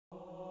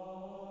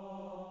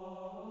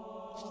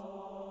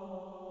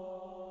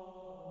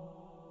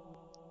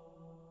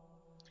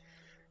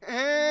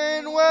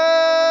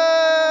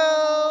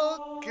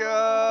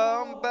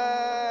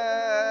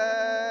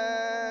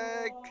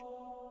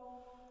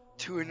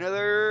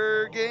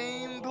another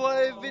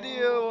gameplay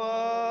video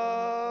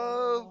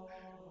of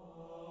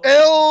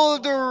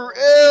Eldewrito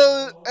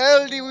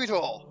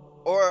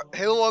or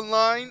Halo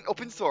Online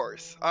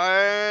Opensource.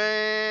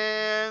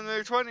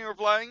 I'm trying we're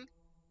playing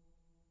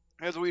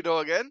Eldorado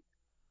again,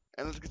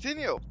 and let's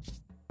continue.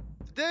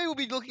 Today we'll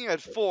be looking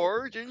at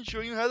Forge and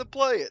showing you how to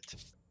play it,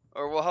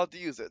 or well, how to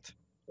use it.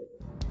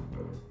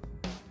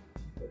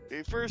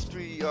 Okay, first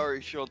we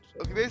already showed.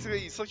 Okay,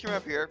 basically you select your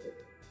map here.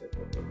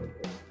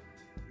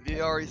 If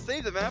you already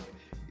saved the map,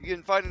 you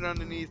can find it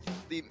underneath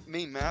the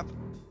main map.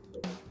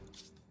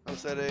 No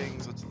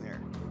settings, what's in there?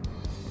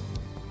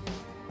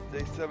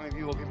 They so many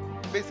people can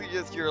basically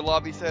just your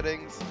lobby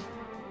settings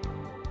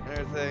and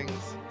other things.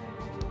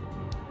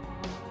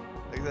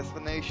 Like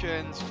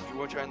explanations, if you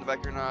want to try in the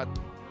back or not.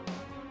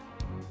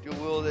 Dual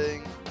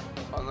wielding,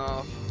 on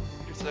off.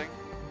 Interesting.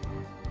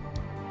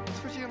 It's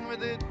pretty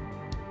unlimited.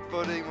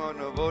 Voting mode,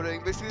 no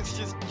voting. Basically it's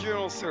just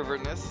general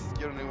serverness.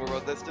 You don't need to worry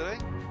about this today.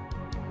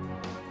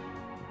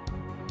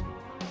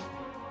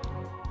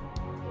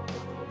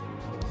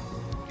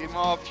 Game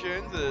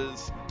options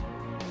is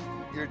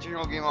your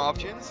general game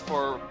options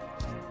for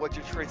what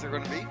your traits are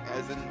going to be,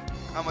 as in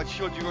how much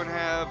shield you're going to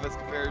have as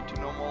compared to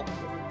normal.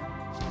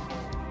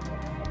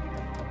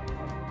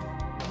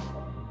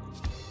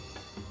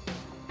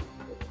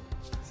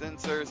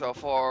 Sensors, how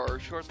far or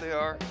short they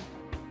are,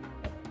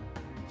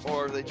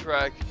 or if they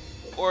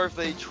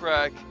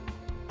track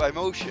by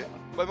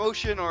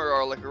motion,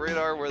 or like a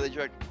radar where they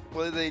track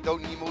whether they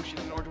don't need motion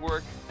in order to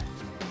work.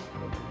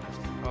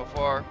 How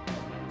far.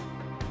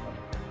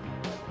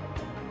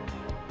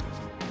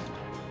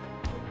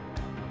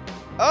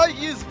 I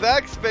use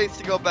backspace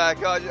to go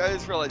back. I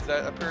just realized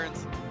that.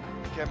 Appearance,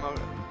 camo,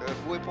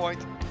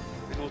 waypoint,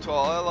 visual to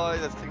all allies,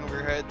 that's the thing over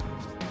your head.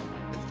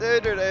 The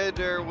standard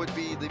editor would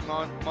be the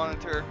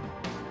monitor.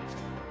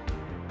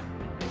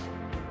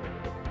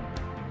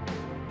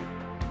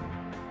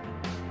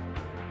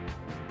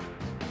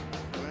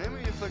 When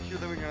enemy inflicts you,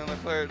 then we can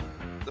declare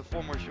the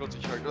 4 more shields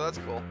to charge. Oh, that's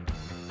cool.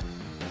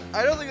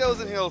 I don't think that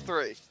was in Halo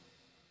 3.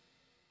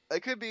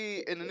 It could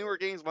be in the newer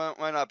games, might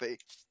not be.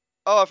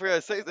 Oh, I forgot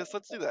to save this.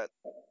 Let's do that.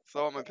 So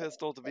I want my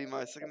pistol to be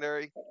my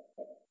secondary.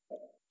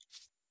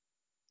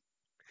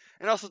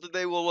 And also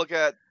today we'll look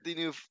at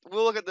the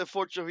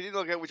Forge trophy. We didn't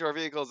look at which are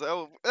vehicles.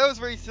 Oh, that was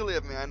very silly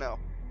of me, I know.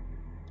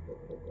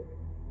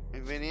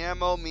 Infinity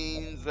ammo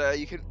means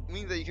you can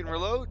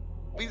reload.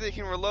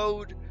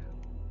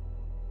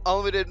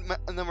 Unlimited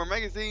number of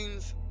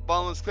magazines.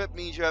 Bottomless clip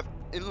means you have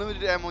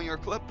unlimited ammo in your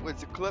clip, which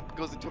the clip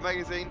goes into a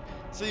magazine,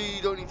 so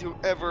you don't need to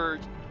ever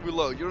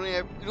reload. You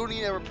don't need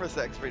to ever press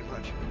X, pretty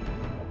much.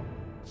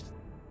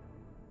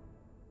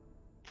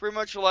 Pretty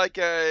much like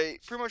a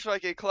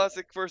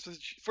classic first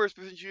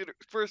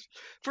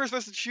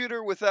person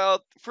shooter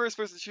without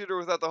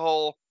the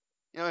whole,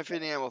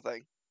 infinity ammo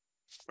thing,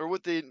 or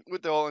with the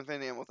whole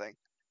infinity ammo thing.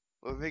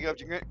 We'll pick up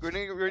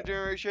grenade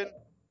regeneration,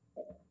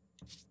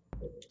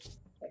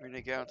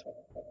 grenade count.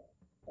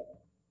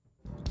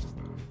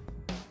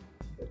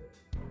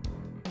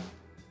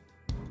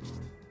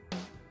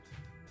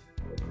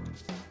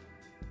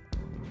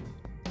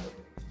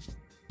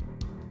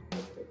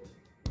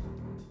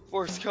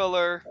 Force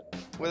color,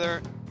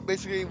 whether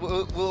basically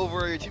will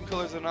over your team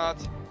colors or not.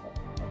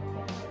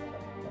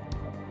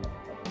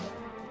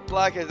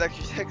 Black is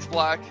actually text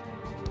black.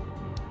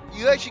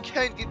 You actually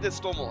can't get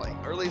this normally,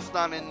 or at least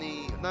not in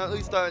the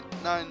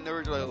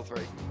original Halo 3.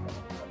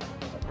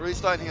 Or at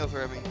least not in Halo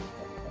 3, I mean.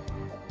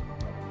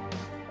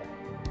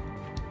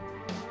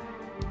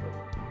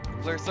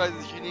 Blur size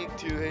is unique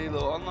to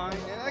Halo Online,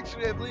 and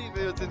actually I believe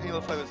it was in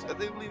Halo 5 I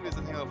believe it's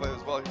in Halo 5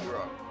 as well, I could be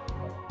wrong.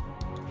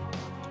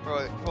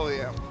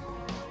 Probably am.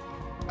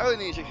 I really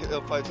need to check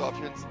Halo 5's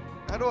options.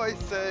 How do I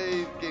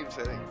save game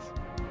settings?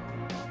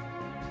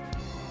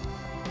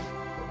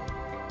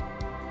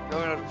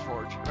 Going out of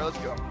Forge. Alright, let's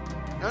go.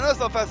 Now notice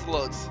how fast it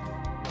loads.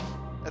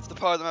 That's the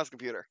power of the mouse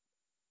computer.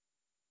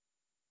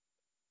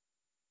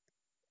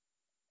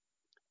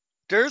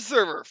 There's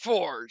server,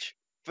 Forge,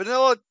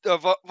 vanilla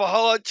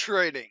Valhalla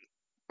training.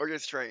 Or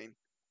just training.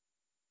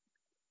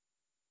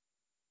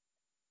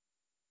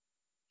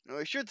 Now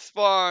we should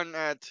spawn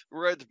at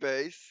red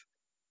base,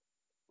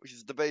 which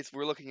is the base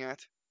we're looking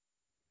at.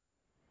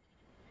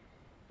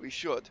 We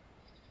should.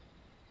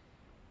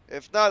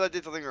 If not, I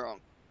did something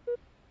wrong.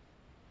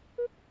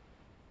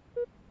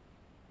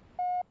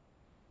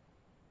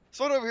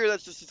 So over here,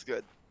 that's just as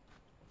good.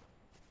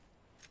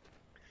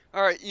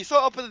 Alright, you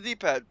saw up in the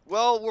D-pad.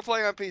 Well, we're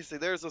playing on PC.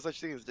 There's no such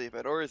thing as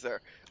D-pad, or is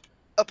there?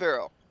 Up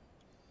arrow.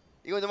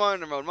 You go into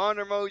monitor mode.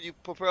 Monitor mode, you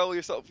propel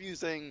yourself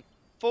using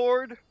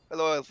forward.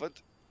 Hello,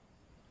 elephant.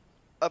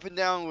 Up and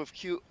down with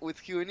Q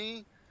and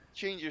E.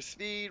 Change your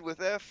speed with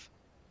F.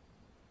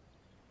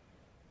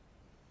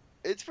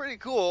 It's pretty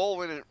cool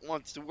when it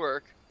wants to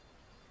work.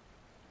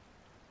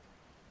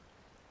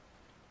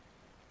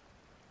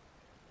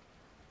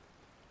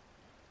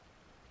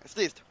 I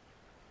sneezed.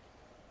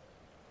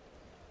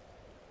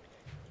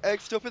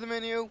 X to open the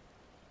menu.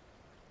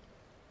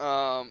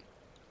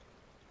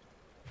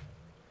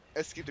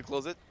 Escape to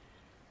close it.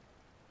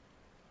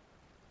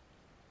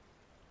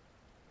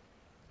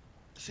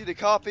 see the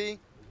copy.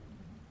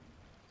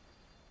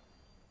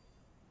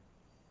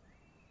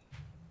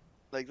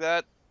 Like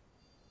that.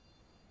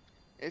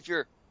 If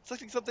you're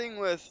selecting something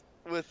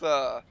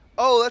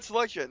oh, that's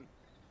selection.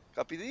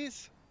 Copy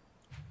these.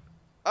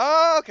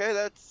 Ah,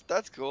 okay,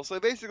 that's cool. So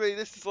basically,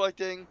 this is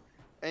selecting,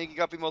 and you can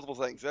copy multiple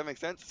things. Does that make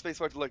sense?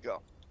 Spacebar to let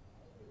go,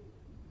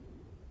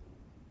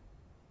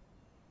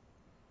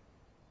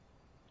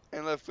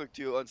 and left click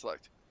to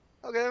unselect.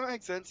 Okay, that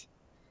makes sense.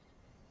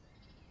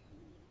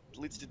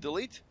 Deletes to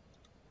delete,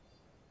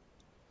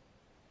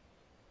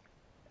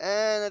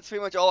 and that's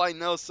pretty much all I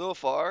know so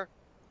far.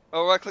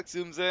 Oh, right click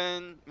zooms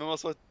in.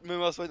 Move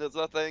mouse way does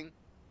nothing.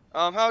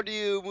 How do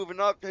you move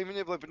an object?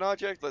 Manipulate an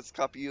object? Let's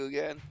copy you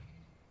again.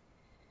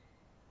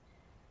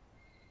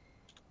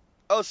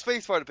 Oh,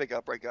 spacebar to pick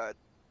up. Right, got it.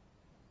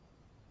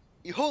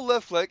 You hold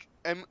left click,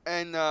 and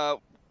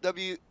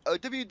W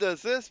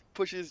does this,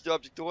 pushes the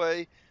object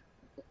away.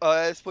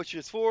 S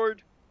pushes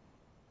forward.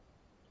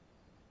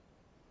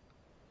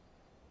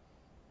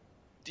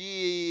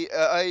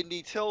 I and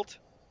D tilt.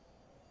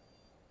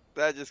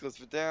 That just goes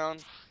down.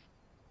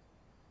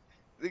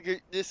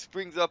 This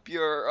brings up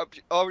your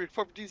object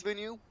properties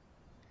menu,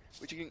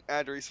 which you can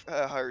add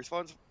a higher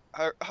response,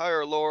 higher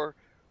or lower,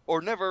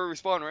 or never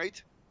respawn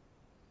rate.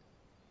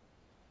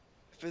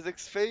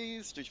 Physics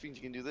phase, which means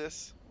you can do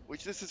this.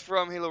 Which this is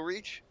from Halo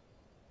Reach.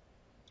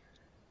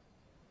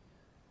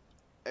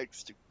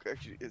 Actually,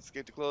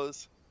 escape to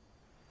close.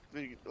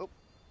 Oh,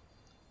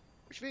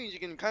 which means you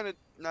can kind of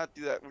not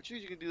do that. Which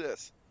means you can do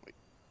this. Wait.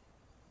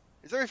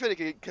 It's very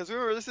finicky, because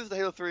remember, this is the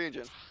Halo 3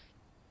 engine.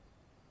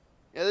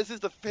 Yeah, this is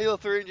the Halo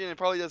 3 engine, and it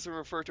probably doesn't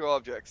refer to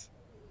objects.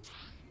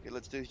 Okay,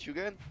 let's do it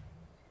again.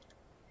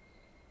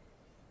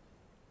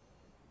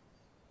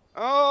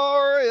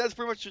 Alright, that's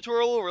pretty much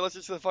tutorial over. Let's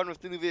just have fun with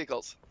the new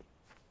vehicles.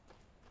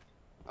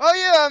 Oh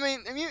yeah, I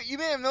mean, you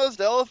may have noticed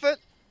the elephant.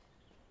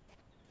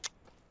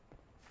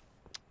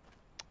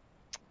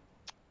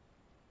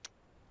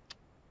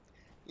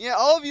 Yeah,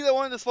 all of you that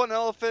wanted to spawn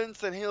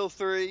elephants in Halo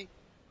 3, you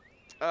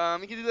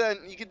can do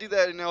that. You can do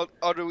that in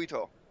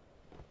Eldorado.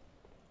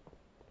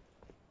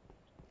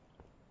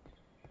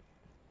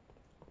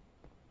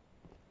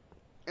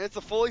 And it's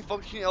a fully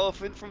functioning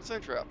elephant from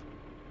Centrap.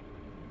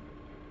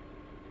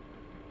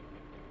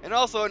 And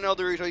also in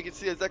Eldorado, you can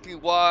see exactly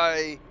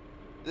why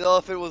the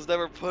elephant was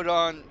never put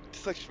on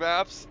such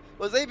maps.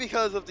 Was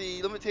because of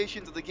the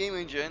limitations of the game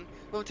engine,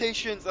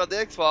 limitations of the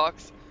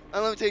Xbox,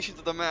 and limitations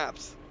of the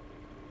maps.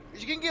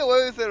 You can get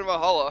away with it in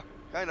Valhalla,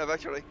 kind of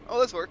actually. Oh,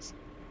 this works.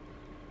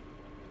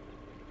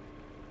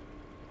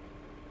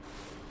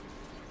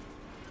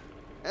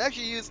 And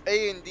actually use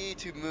A and D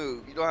to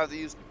move. You don't have to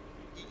use.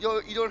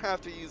 You don't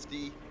have to use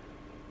the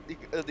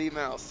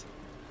mouse.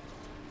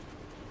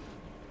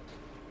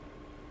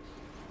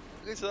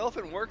 Okay, so the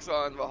elephant works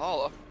on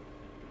Valhalla.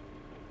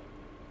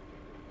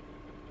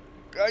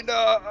 Kinda,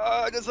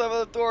 I just have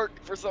a torque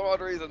for some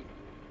odd reason.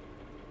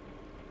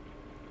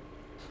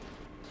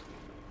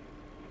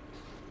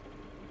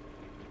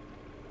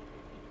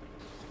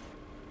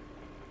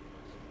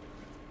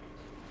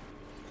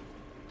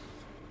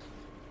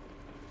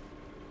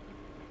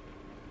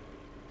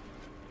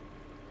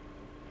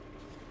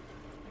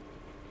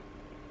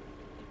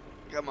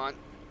 Come on.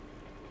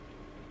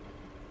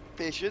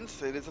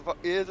 Patience, it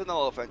is an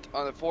elephant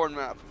on a foreign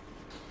map.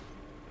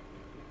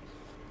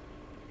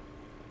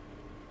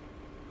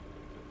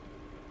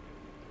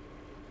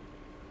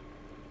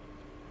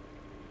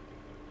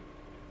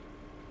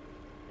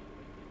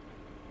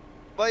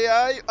 But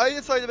yeah, I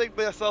decided to make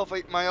myself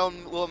my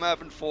own little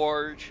map in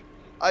Forge.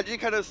 I did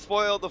kind of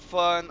spoil the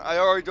fun. I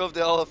already drove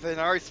the elephant.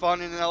 I already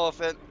spawned in an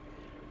elephant.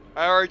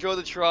 I already drove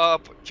the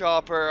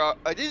chopper.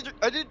 I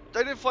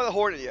didn't fly the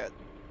Hornet yet,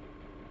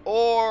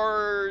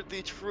 or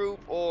the troop,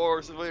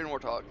 or civilian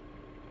warthog.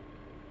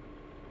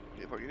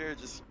 Okay, parking here,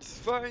 just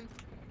fine.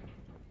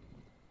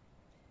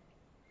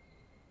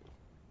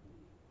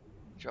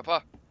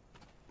 Chopper,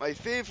 my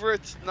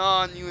favorite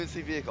non-UNC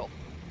vehicle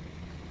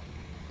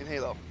in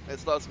Halo.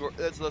 It's less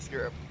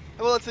scary.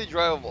 How about let's say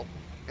drivable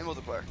in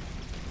multiplayer?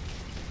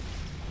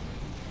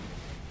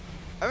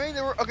 I mean,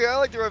 okay. I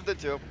like the Rev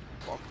too.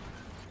 Well,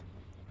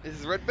 this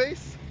is red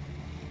base.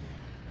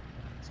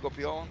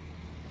 Scorpion.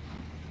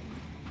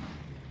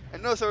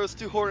 And notice there was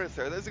 2 Hornets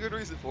there. There's a good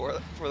reason for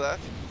that.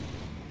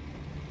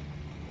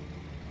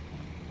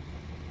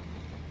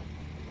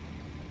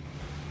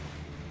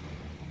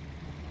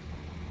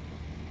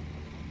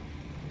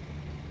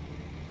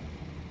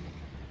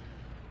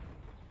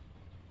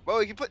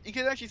 Well, you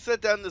can actually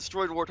set down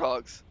destroyed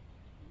warthogs.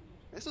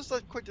 This is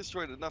not quite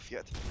destroyed enough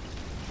yet.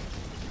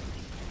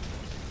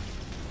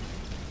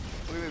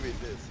 Okay, maybe it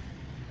is.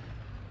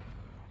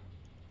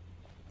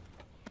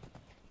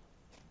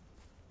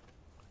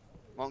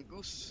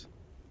 Mongoose.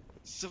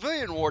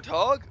 Civilian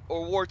warthog,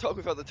 or warthog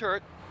without the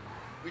turret,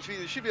 which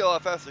means it should be a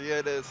lot faster. Yeah,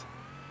 it is,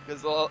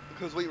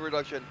 because weight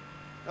reduction.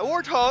 Now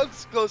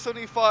warthogs go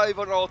 75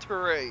 on all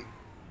terrain.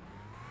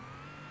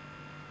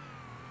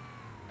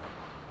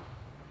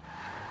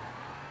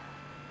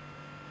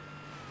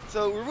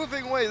 So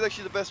removing away is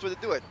actually the best way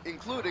to do it,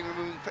 including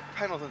removing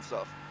panels and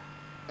stuff.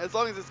 As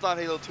long as it's not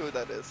Halo 2,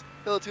 that is.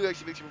 Halo 2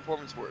 actually makes your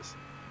performance worse.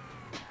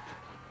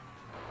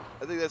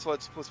 I think that's what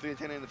it's supposed to be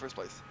intended in the first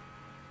place.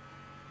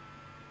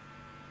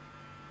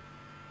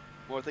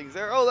 More things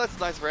there. Oh, that's a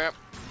nice ramp.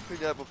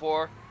 Cleaned that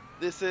before.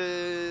 This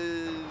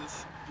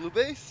is Blue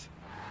Base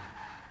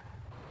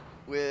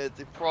with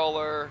the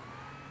Prowler,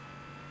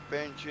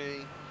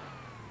 Banshee,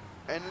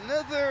 and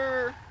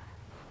another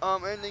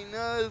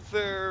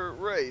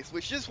race,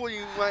 which this one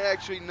you might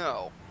actually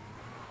know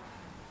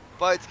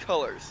by its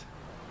colors.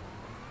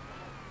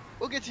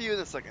 We'll get to you in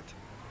a second.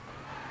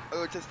 I'll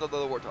go test out the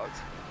other Warthogs.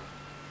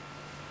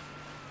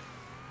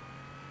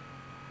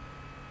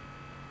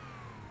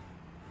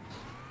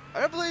 I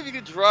don't believe you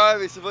could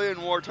drive a civilian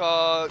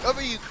Warthog. I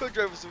mean, you could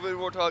drive a civilian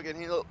Warthog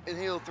in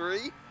Halo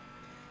 3.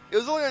 It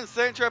was only on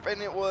Sandtrap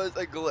and it was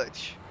a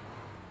glitch.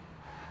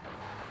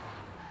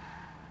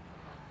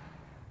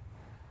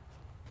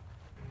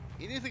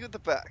 You need to think of the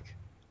back.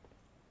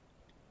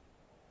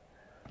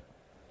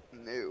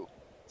 No.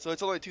 So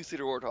it's only a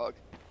 2-seater Warthog.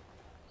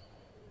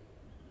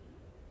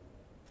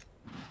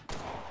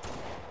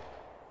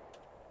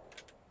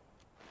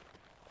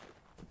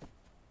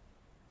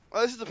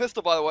 Oh, this is the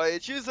pistol, by the way.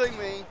 It's using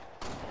the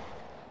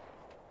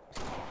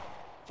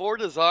Ford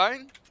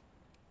design,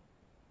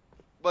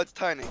 but it's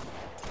tiny.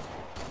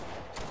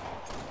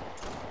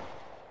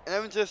 And I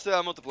haven't tested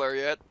out multiplayer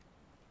yet,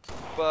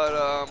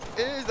 but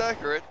it is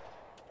accurate.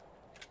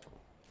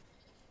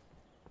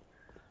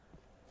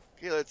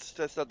 Okay, let's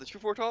test out the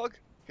true Warthog.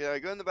 Okay, I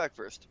go in the back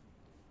first.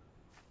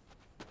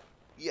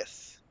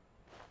 Yes.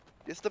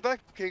 Yes, the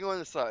back. Can you go on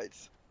the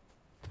sides?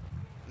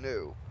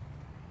 No.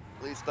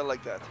 At least not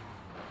like that.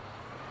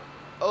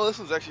 Oh, this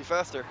one's actually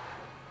faster.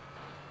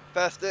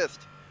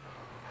 Fastest.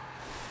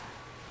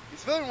 The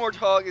civilian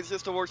Warthog is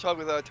just a Warthog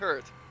without a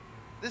turret.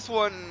 This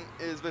one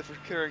is meant for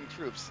carrying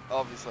troops,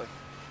 obviously.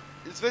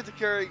 It's meant to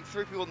carry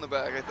 3 people in the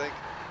back, I think.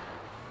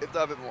 If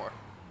not a bit more.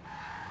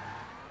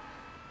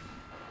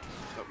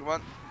 Oh, come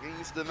on. Getting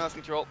used to the mouse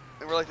control.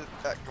 And we're like this.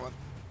 Ah, come on.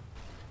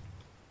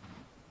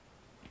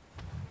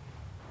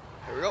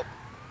 There we go.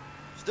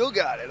 Still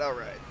got it,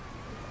 alright.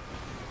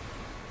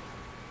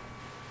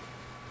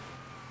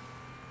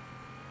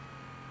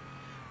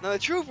 Now the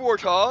true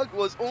Warthog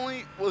was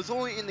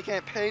only in the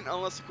campaign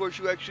unless of course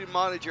you actually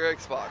modded your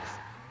Xbox.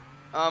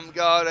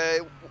 Got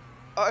a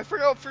I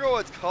forgot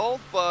what it's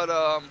called, but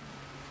oh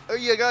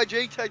yeah, got a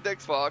JTAG'd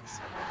Xbox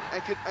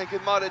and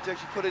could mod it to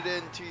actually put it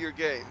into your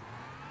game.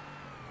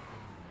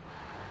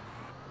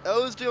 That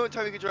was the only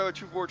time you could drive a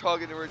true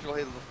Warthog in the original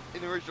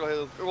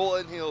Halo, well,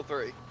 in Halo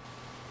 3.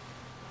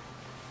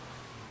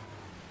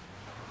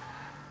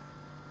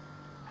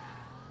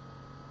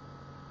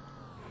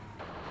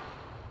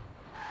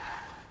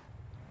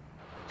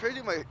 Try to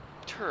do my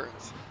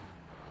turns.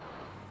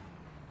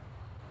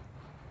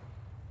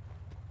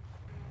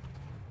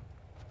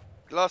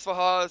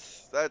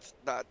 Awesomenesses, that's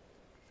not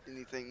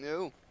anything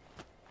new.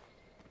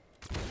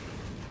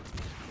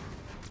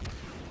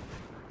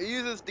 It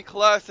uses the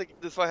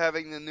classic despite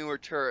having the newer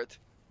turret.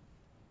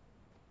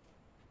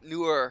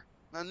 Newer.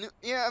 Not new,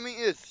 yeah, I mean,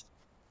 it's...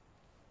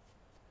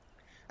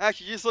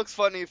 Actually, it just looks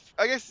funny.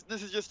 I guess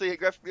this is just a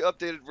graphically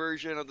updated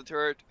version of the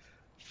turret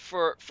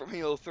from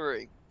Halo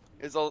 3.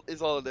 Is all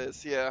it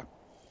is, yeah.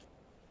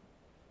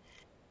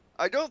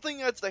 I don't think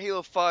that's the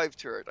Halo 5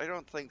 turret. I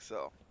don't think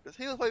so. Does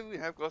Halo 5 even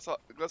have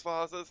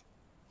Awesomenesses?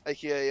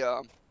 AKA,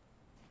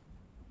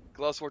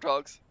 Glass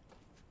Warthogs.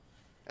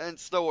 And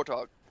Snow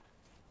Warthog.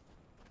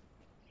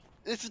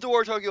 This is the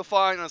Warthog you'll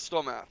find on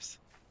snow maps.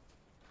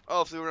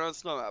 Oh, so we're on a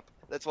snow map.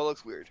 That's why it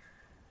looks weird.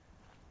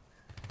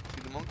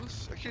 See the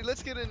mongoose? Actually,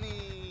 let's get in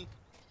the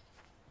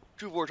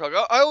Troop Warthog.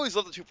 I always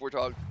love the Troop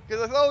Warthog.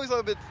 Because I always thought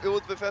it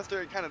was a bit faster,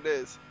 and it kind of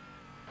is.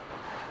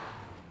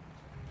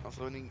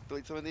 Also, I need to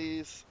delete some of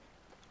these.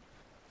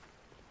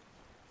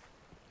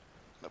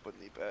 Not putting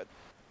the pad.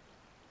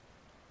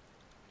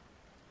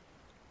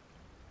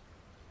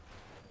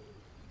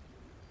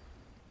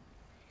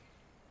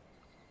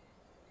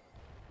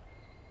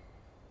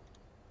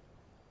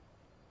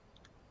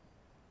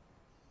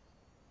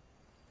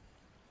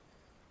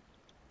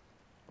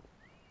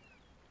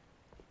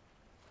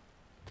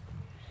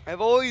 I've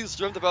always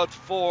dreamt about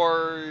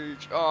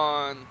Forge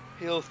on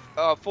Halo,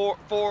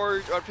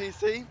 Forge on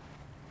PC.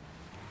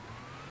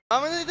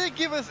 I mean, they did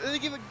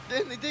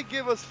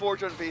give us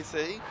Forge on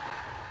PC.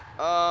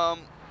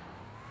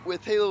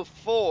 With Halo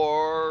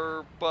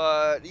 4,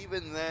 but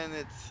even then,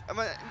 I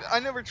mean, I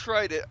never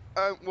tried it.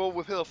 Well,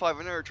 with Halo 5,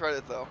 I never tried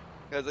it though,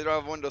 because they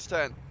don't have Windows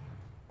 10.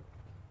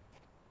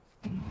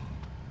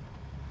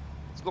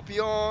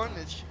 Scorpion,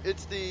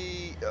 it's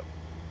the.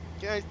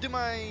 Can I do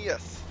my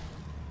yes?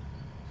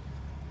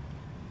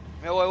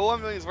 Yeah, well, 1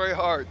 million is very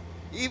hard.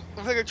 Even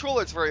with a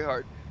controller, it's very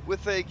hard.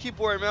 With a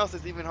keyboard and mouse,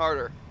 it's even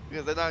harder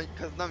because I'm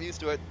not used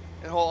to it,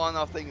 and whole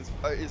on-off thing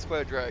is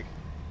quite a drag.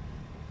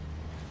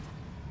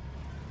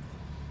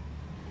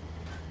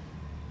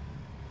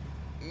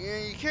 Yeah,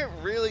 you can't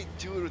really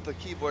do it with the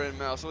keyboard and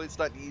mouse, at least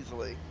not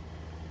easily.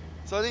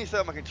 So I need to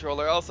set up my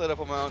controller. I'll set it up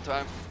on my own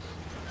time.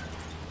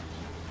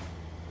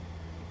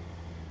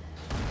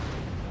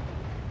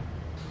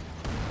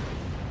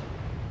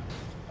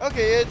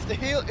 Okay, it's the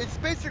Halo. It's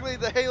basically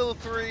the Halo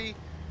 3.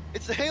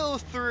 It's the Halo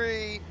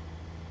 3.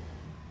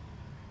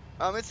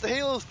 It's the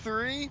Halo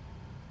 3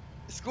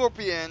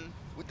 Scorpion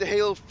with the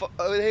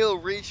Halo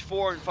Reach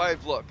 4 and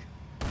 5 look.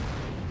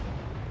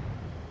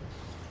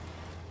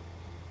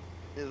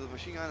 Is a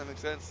machine gun? That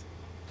makes sense.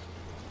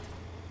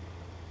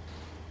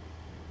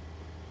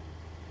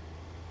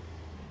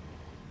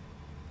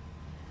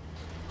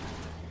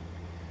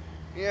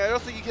 Yeah, I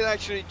don't think you can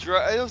actually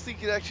drive. I don't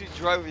think you can actually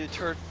drive if you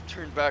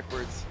turn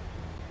backwards.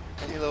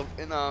 In Halo,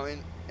 in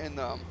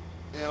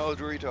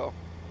Eldorado,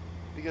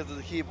 because of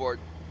the keyboard.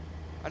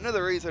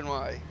 Another reason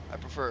why I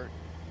prefer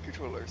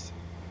controllers.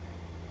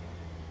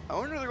 I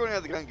wonder if they're going to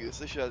have the gun goose.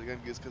 They should have the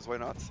gun goose, because why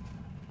not?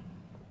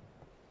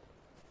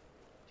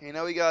 Okay,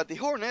 now we got the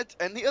Hornet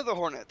and the other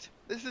Hornet.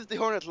 This is the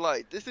Hornet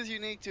Lite. This is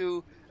unique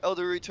to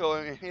Eldorado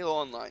and Halo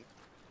Online.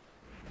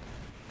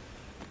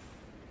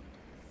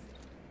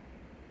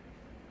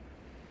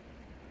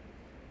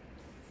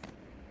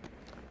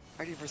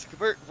 Actually,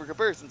 for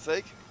comparison's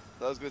sake,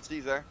 that was good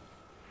Steve there.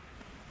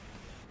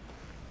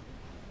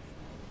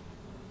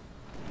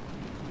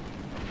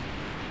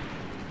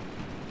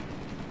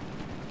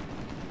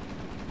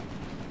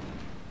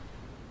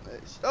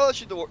 Oh, let's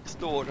shoot the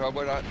Warthog,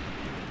 why not?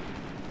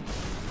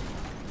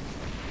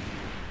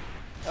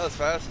 That was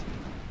fast.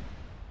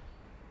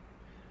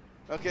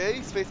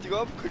 Okay, space to go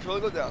up, control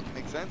to go down.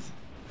 Makes sense.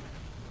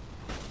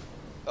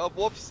 Oh,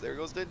 whoops, there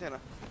goes the antenna.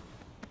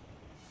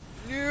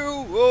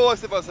 No! Oh, I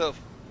saved myself.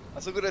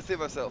 I'm so good I saved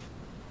myself.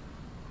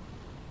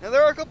 Now,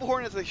 there are a couple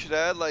Hornets they should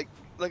add, like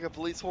a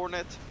police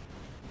Hornet.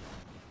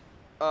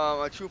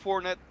 A troop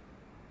Hornet.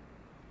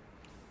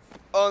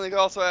 Oh, and they could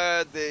also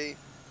add the...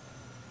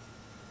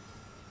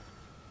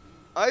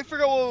 I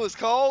forgot what it was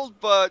called,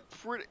 but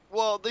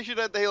well, they should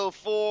add the Halo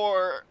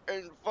 4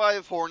 and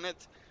 5 Hornet.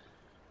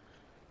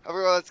 I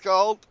forgot what it's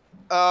called.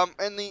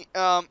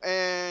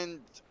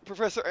 And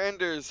Professor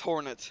Ender's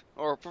Hornet,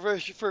 or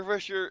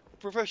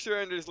Professor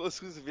Ender's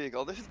exclusive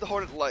vehicle. This is the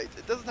Hornet Lite.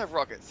 It doesn't have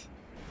rockets,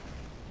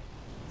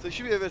 so it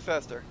should be a bit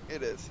faster.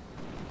 It is,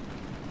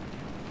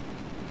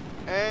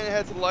 and it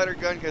has a lighter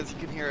gun because you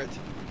can hear it,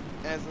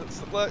 and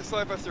it's a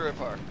slightly faster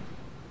FR.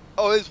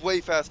 Oh, it's way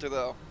faster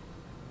though.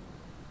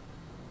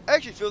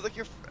 Actually, feels like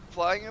you're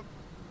flying a,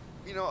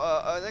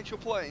 an actual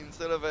plane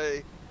instead of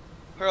a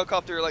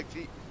helicopter like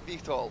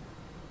VTOL.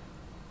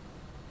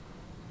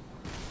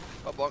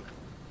 Oh, bunk.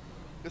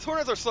 Because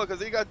Hornets are slow because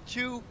they got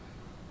 2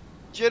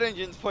 jet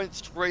engines pointing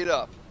straight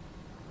up.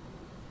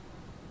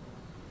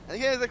 And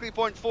they can't exactly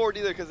point forward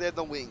either because they have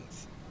no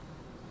wings.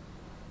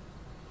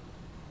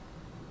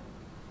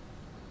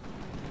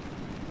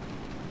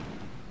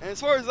 And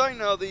as far as I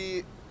know,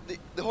 the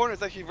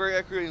Hornet's actually very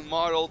accurately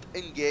modeled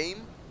in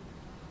game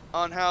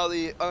on how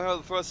the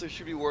thrusters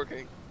should be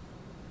working.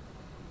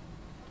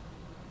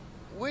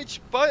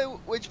 Which by the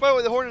way,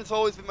 the Hornet's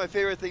always been my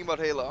favorite thing about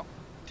Halo.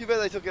 Too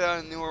bad they took it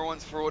out in newer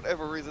ones for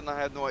whatever reason. I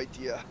have no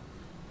idea,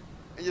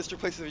 and just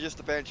replaced it with just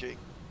the Banshee.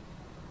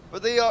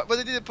 But they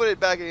did put it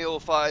back in Halo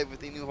 5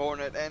 with the new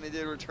Hornet, and it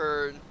did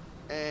return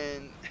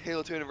in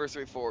Halo 2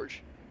 Anniversary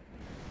Forge.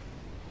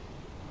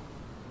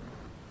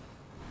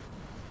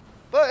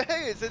 But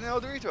hey, it's in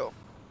Eldorado,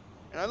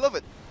 and I love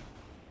it.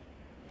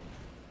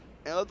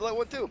 And I love the light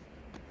one too.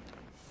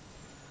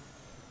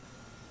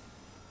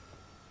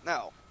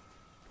 Now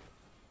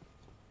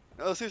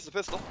let's use the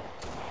pistol.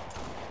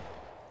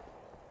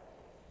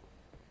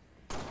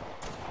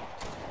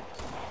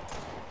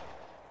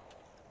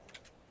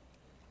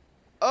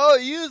 Oh,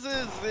 it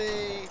uses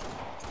the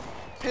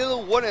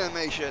Halo 1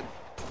 animation.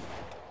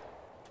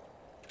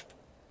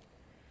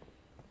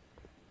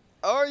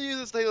 Or it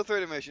uses the Halo 3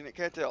 animation, it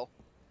can't tell.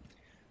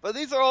 But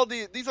these are all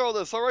the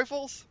assault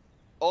rifles,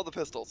 all the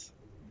pistols.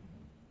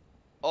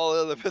 All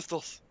the other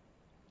pistols.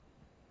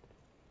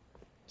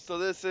 So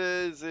this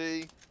is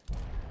a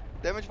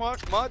damage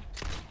mod.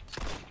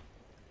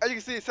 As you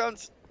can see, it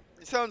sounds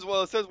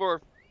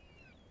more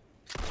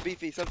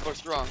beefy, sounds more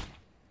strong.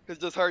 Because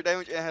it does hard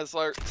damage and has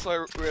slower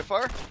rate of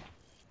fire.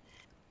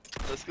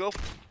 Let's go.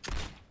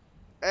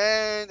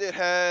 And it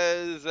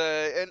has,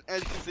 and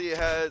as you can see, it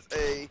has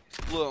a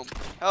bloom.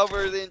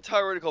 However, the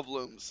entire reticle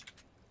blooms.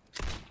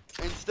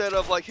 Instead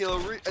of like the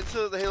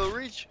Halo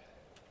Reach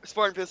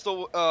Spartan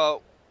pistol,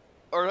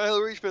 or Halo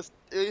Reach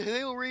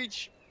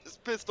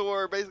pistol,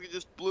 where basically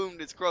just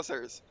bloomed its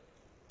crosshairs.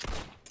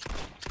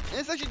 And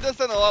this actually does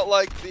sound a lot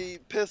like the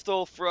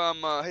pistol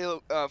from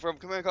from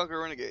Command & Conquer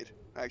Renegade.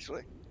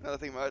 Actually, another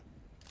thing about it.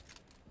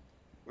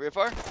 Rate of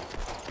fire?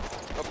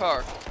 Oh,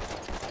 power.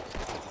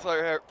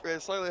 It's a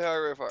slightly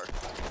higher rate of fire.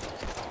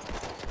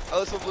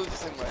 Oh, this one blooms the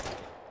same way.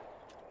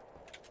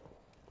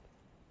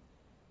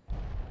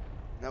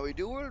 Now we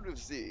do want to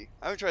see.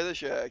 I haven't tried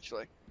this yet,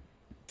 actually.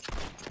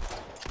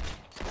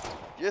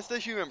 Just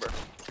as you remember.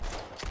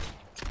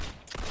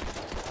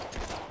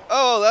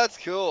 Oh, that's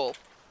cool.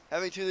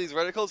 Having 2 of these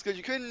reticles, because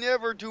you could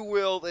never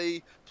dual-wield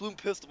a bloom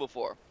pistol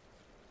before.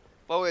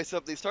 By the way, I set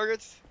up these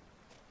targets,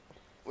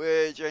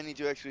 which I need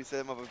to actually set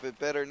them up a bit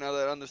better now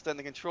that I understand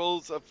the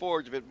controls of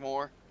Forge a bit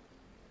more.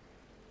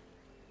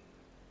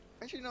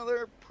 Actually, no,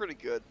 they're pretty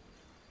good.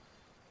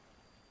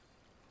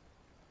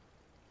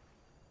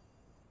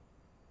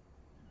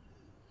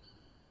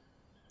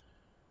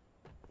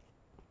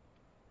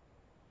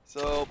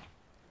 So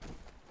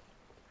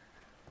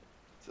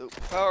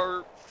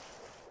power.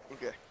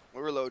 Okay,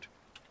 we'll reload.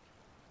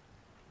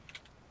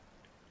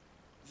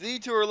 Z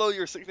to reload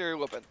your secondary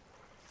weapon.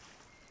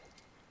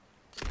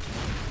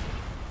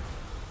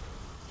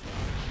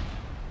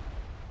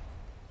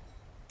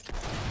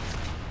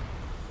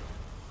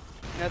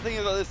 And the thing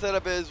about this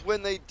setup is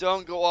when they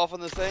don't go off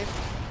on the same.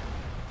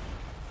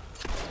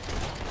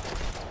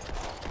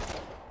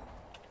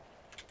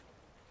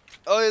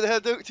 Oh, yeah, they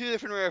have two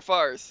different rare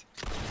fires.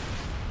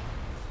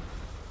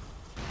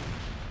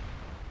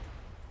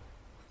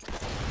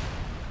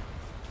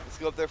 Let's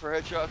go up there for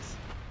headshots.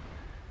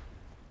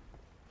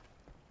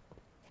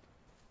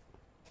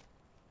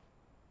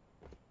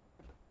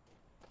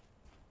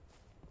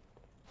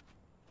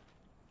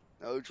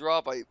 No,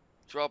 drop by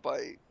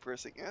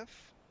pressing F.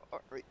 Oh,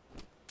 right.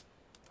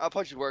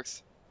 Punch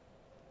works.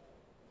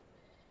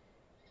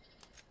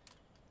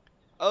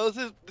 Oh,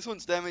 this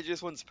one's damage.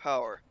 This one's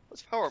power.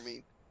 What's power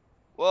mean?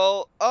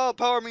 Well, oh,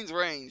 power means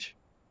range.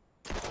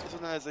 This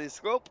one has a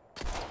scope,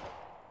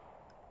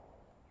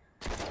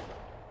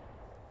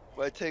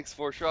 but it takes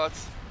 4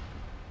 shots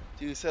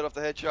to set off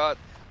the headshot.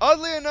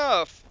 Oddly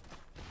enough,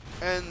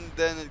 and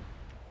then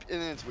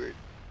it's weird.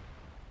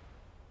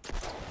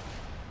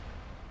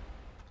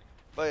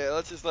 But yeah,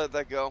 let's just let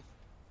that go.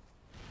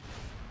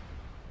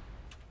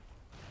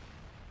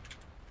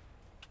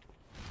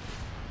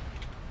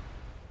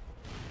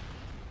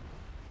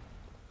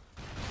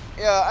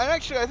 Yeah, and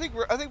actually, I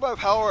think by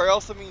power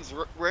also means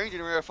range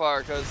and rare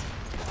fire, because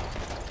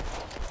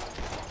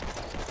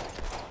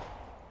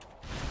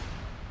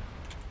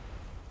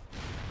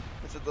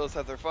those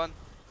have their fun.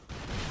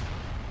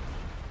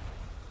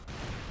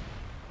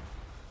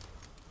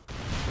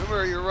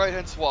 Remember, your right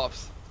hand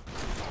swaps.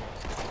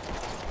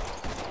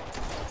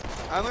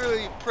 I'm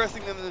literally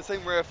pressing them in the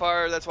same rate of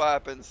fire, that's what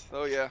happens.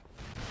 Oh yeah.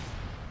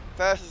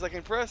 Fast as I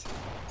can press.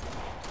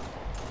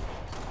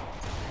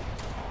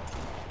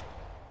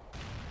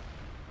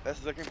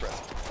 Fast as I can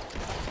press.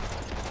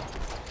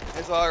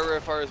 It's a higher rate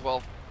of fire as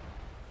well.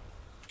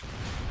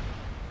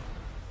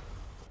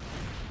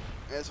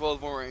 As well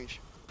as more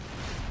range.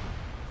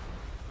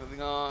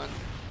 Moving on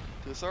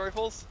to assault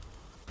rifles.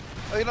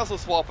 I can also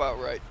swap out,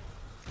 right?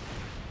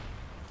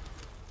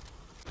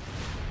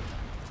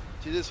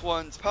 To this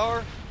one's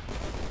power.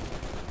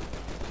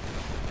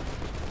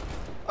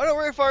 Oh no,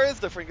 rate of fire is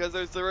different because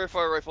there's the rate of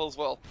fire rifle as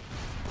well.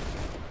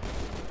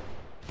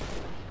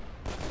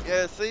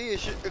 Yeah, see,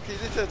 okay,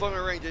 this has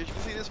longer range. As you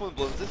can see, this one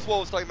blooms. This is what I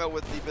was talking about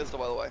with the pistol,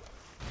 by the way.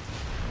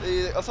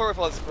 The assault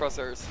rifle has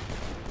crosshairs.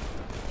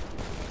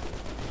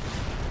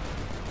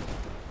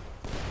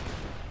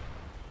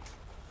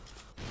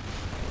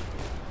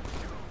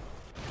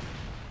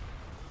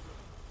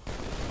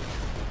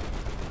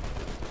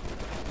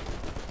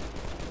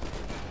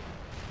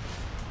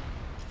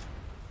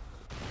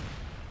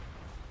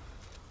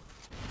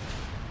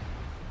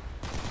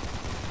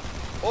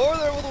 Or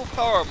they're little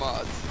power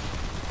mods.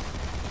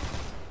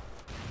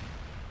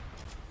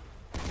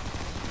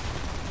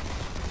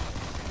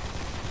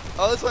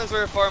 Oh, this one's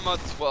rare fire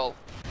mods as well.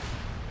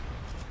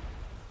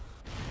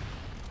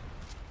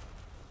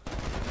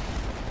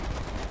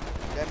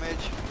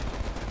 Damage.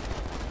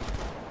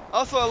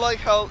 Also, I like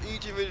how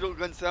each individual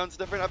gun sounds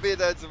different. I bet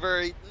that's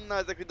very,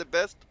 not exactly the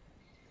best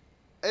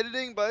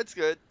editing, but it's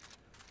good.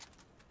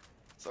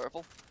 Sorry,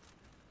 rifle.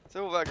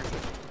 Civil accuracy.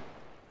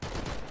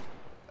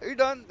 Are you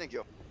done? Thank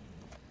you.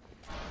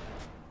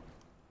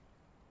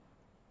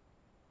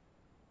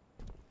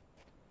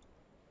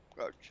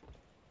 Crouch.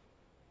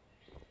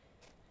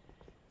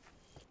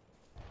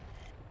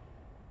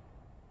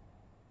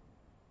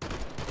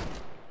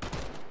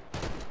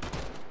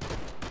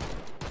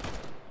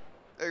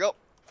 There you go.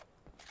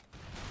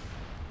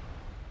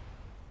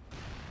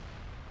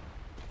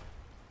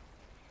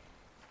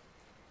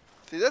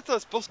 See, that's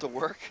not supposed to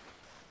work.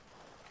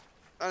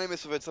 I need to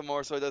mess with it some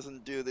more so it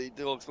doesn't do the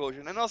dual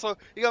explosion. And also,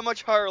 you got a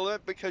much higher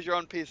limit because you're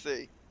on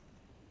PC.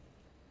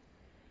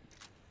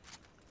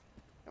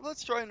 And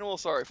let's try a normal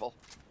assault rifle.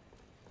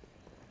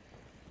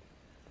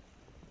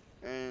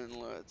 And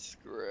let's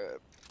grab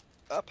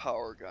a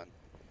power gun.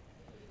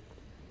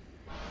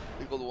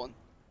 Equal to 1.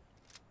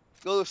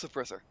 Go to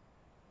suppressor.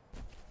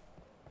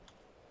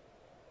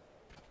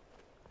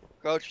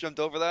 Crouch jumped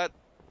over that.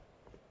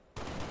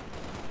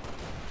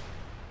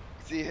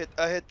 See,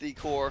 I hit the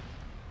core.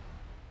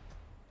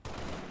 Does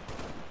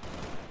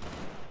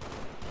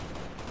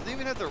it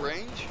even have the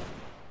range?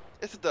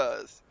 Yes, it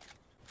does.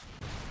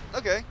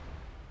 Okay.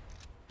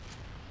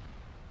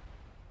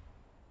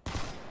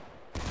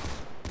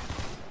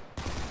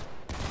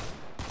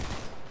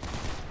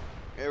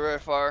 Okay, rare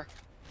fire.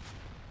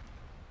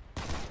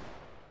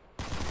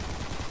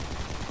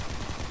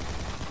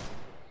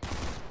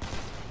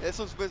 This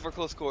one's meant for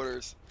close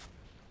quarters.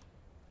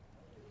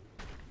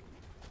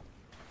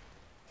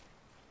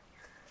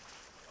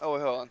 Oh,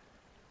 wait, hold on.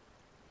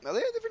 Now they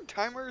have different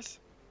timers.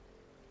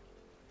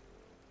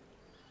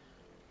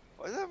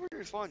 Why is that ever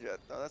respawned yet?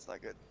 No, that's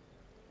not good.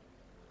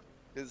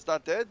 Is it's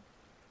not dead?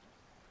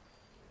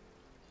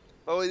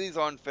 Oh, these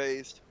are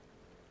unfazed.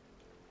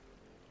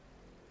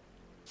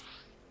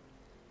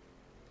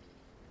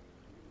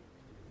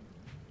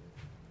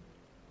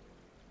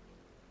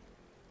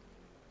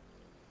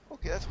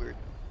 Okay, that's weird.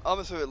 I'll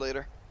mess with it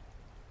later.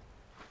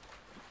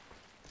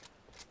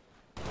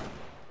 You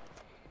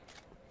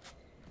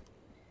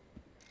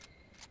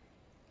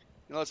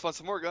know, let's find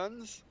some more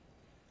guns.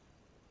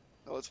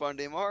 Oh, let's find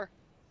DMR.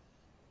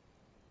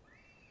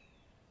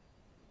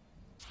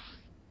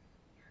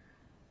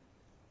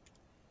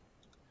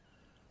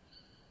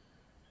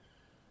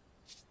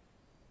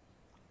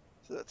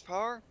 So that's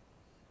power.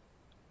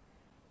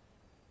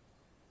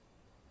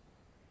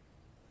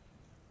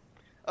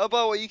 Oh,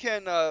 by the way, you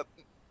can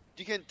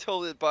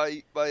tilt it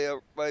by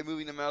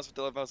moving the mouse with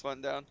the left mouse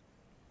button down.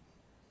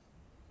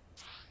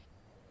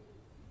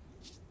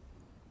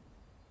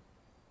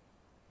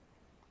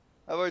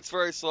 However, it's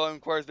very slow and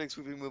requires big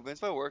sweeping movements,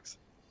 but it works.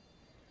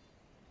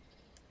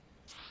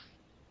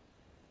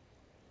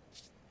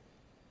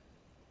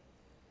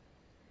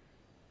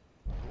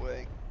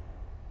 Away.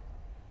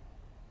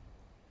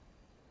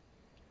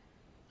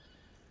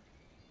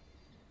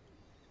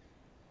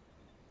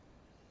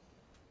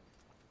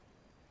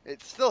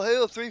 It's still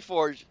Halo 3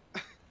 Forge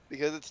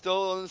because it's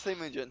still on the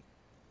same engine.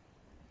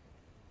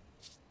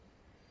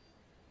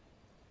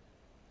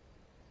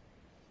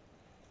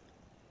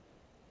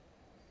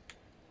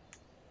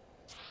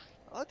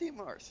 I like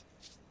DMRs.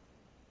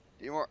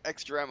 DMR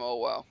extra ammo. Oh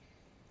wow.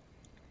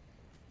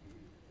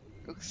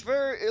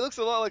 It looks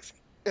a lot like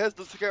it has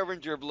the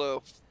scavenger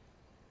blue.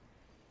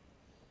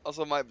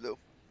 Also my blue.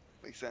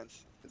 Makes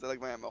sense because I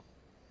like my ammo.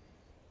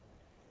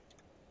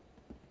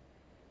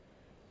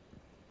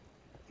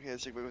 Okay,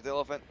 let's check back with the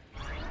elephant.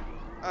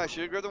 I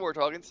should have grabbed the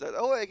warthog instead.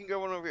 Oh wait, I can grab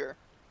one over here.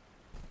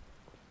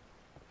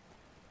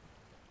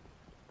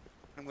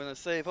 I'm gonna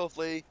save.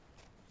 Hopefully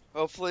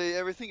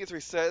everything gets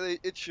reset.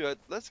 It should.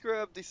 Let's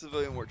grab the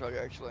civilian warthog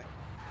actually.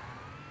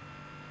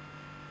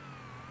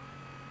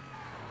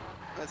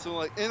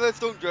 And let's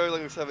don't drive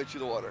like a savage to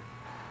the water.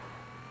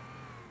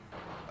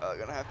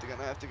 Gonna have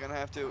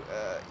to.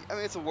 I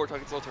mean, it's a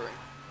warthog, it's all terrain.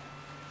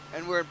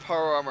 And we're in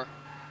power armor.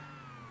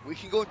 We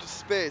can go into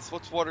space.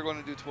 What's water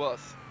going to do to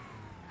us?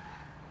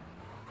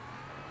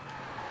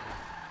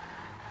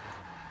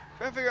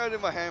 Trying to figure out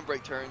if my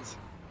handbrake turns.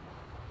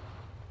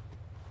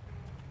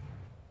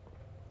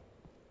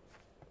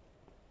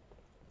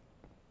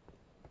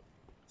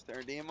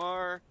 Standard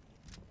DMR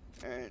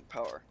and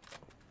power.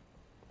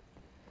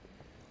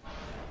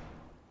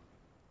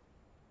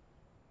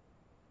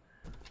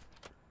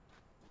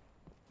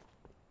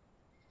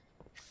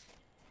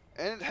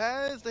 And it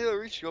has the Halo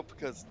Reach scope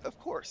because, of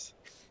course.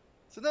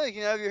 So now you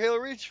can have your Halo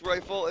Reach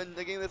rifle in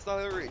the game that's not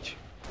Halo Reach.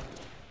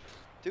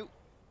 2.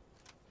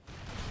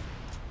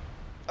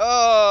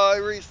 Oh, I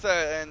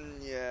reset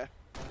and yeah.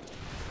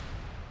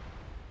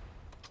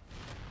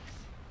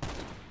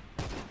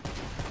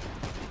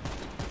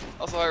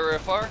 Also high rate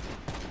of fire.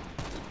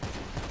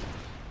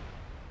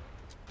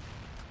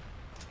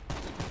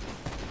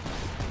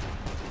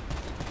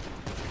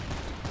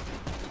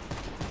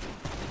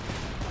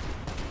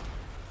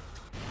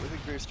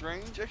 Increased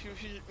range.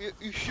 Actually,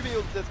 you should be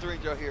able to test the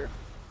range out here.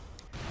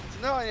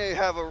 So now I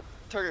have a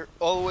target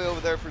all the way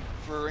over there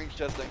for range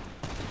testing.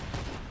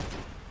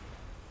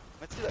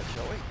 Let's do that,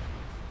 shall we?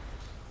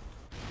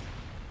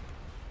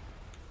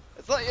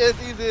 It's not as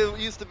easy as it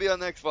used to be on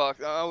the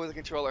Xbox with a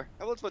controller.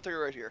 How about let's put a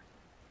target right here.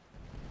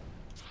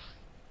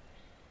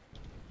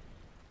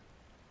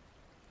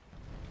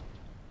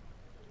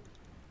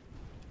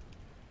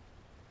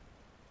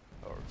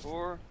 Power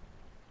core.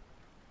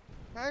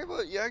 How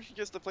about you actually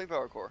just the plain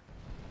power core?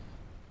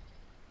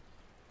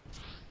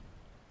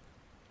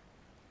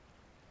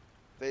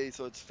 Phase,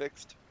 so it's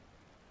fixed.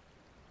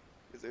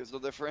 Because there's no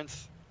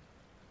difference.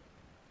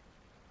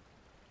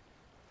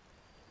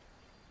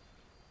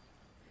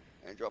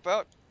 And drop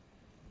out.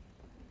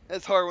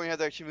 It's hard when you have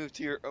to actually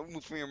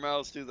move from your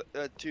mouse to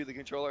the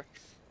controller.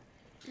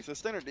 Okay, so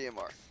standard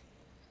DMR.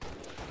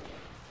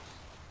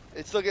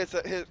 It still hits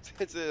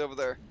it over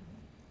there.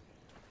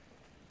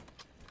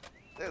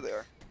 There they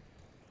are.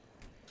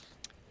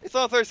 It's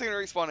on a 30-second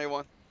respawn,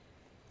 A1.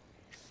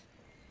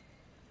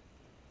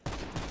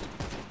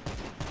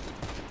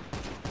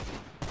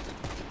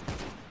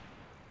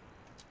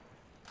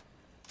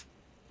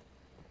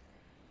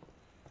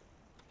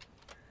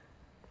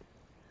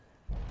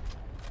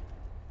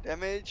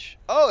 Damage.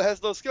 Oh, it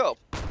has no scope.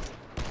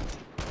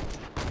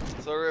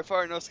 So rate of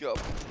fire, no scope.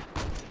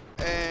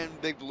 And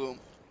big bloom.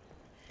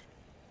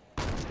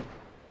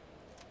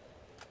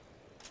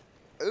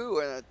 Ooh,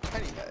 and a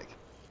tiny mag.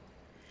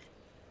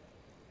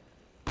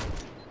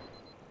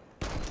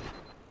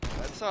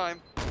 That's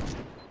time.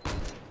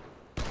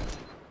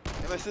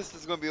 And my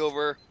sister's gonna be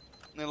over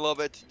in a little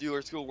bit to do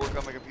her school work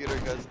on my computer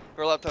because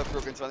her laptop's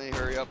broken, so I need to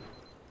hurry up.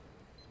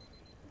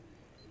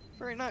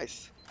 Very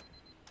nice.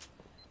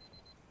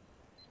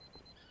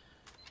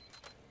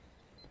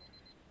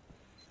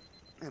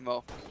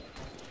 Ammo.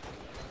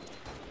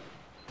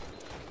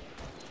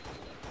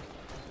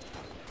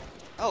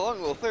 How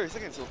long will 30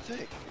 seconds will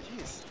take?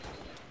 Jeez.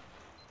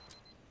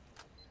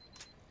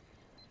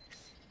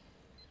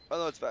 Oh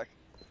no, it's back.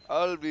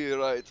 I'll be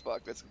right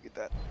back. Let's go get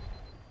that.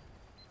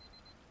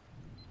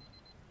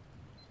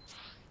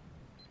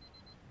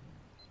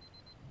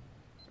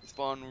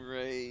 Spawn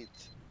rate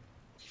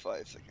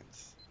 5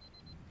 seconds.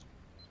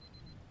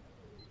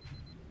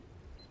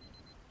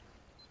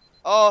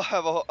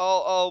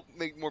 I'll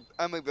make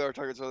better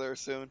targets over there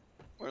soon.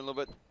 Or in a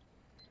little bit.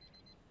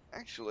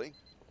 Actually,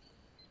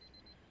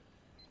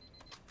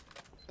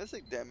 let's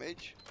take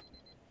damage.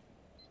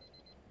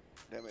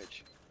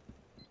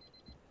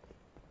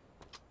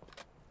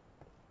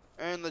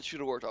 And let's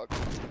shoot a warthog.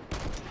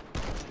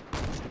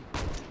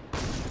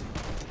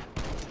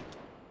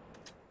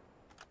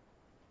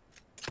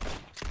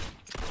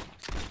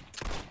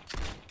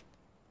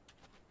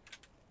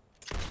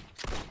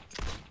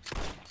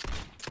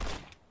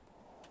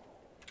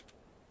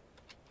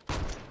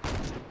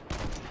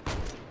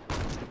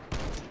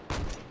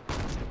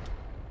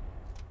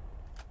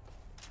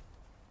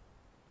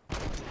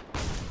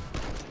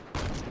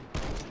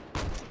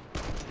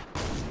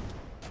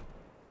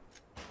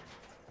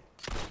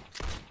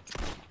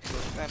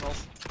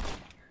 Panels.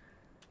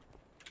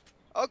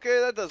 Okay,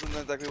 that doesn't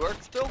exactly work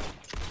still.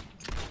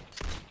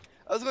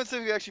 I was going to see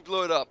if we could actually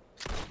blow it up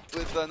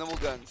with normal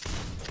guns,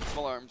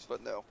 small arms,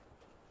 but no.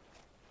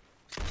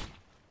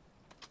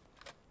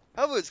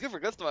 However, it's good for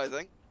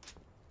customizing.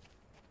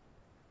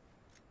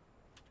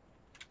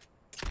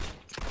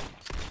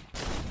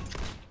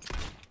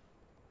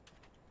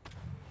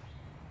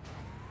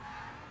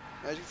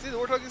 As you can see, the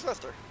warthog is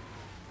faster.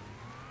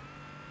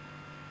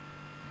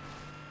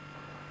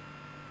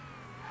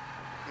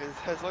 It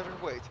has lighter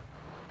weight.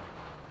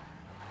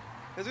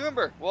 Because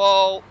remember,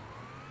 well,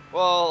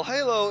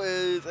 Halo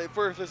is a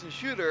first-person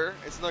shooter.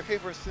 It's an arcade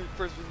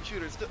first-person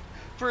shooter. It's still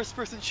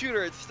first-person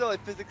shooter. It's still a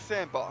physics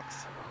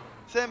sandbox.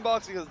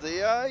 Sandbox because of the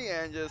AI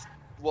and just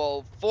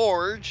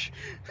Forge,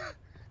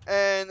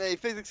 and a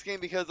physics game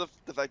because of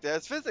the fact that it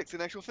has physics,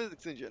 an actual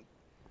physics engine.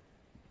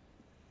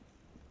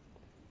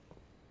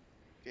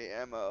 Okay,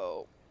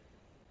 ammo.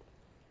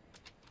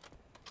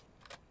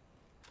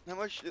 How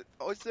much?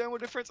 What's the ammo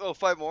difference? Oh,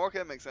 5 more. Okay,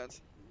 that makes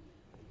sense.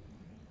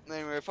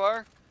 Name rate of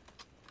fire.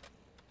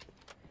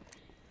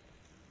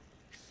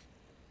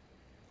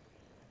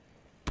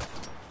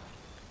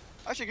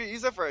 Actually, I could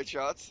use that for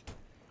headshots.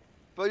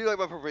 But I do like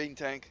my propane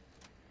tank.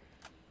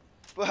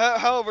 But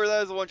however,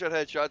 that is a one-shot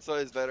headshot, so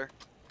it is better.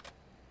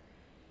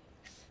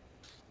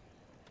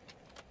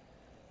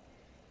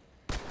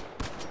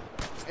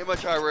 A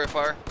much higher rate of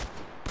fire.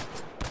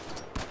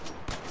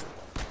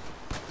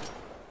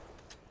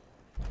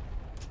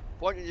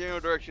 Point in general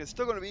direction is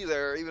still going to be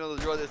there, even though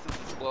the draw distance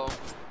is low.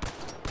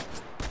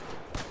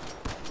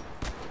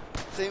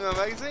 Same amount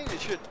of magazine?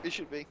 It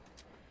should be.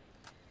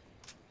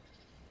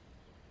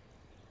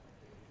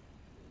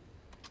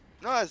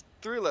 No, it's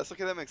 3 less.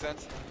 Okay, that makes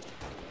sense.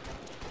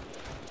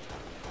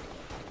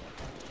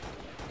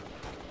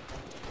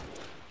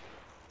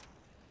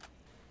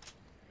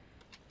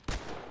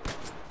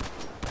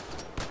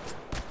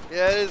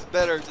 Yeah, it is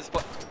better, just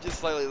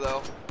slightly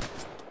though,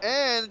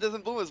 and it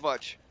doesn't bloom as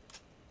much.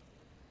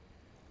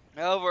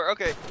 However,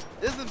 okay,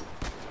 it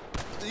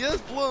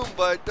does bloom,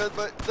 but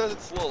does it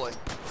slowly.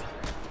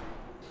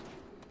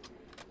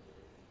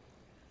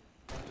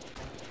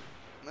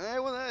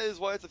 Well, that is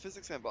why it's a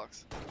physics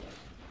sandbox.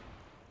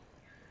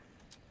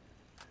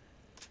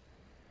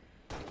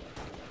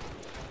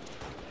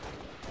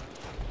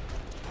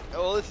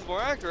 Oh, well, this is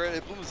more accurate.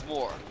 It blooms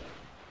more.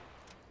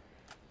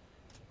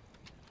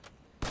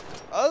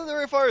 Other than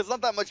rate of fire is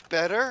not that much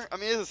better. I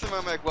mean, it's a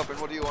semi-automatic weapon.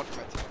 What do you want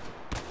from it?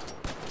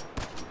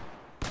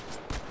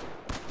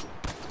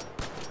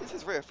 This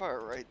is rate of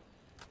fire, right?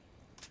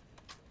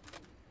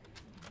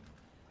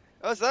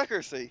 Oh, it's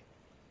accuracy.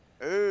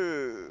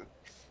 Ooh.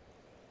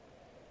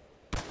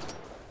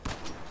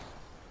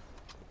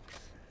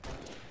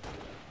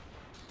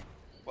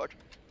 What?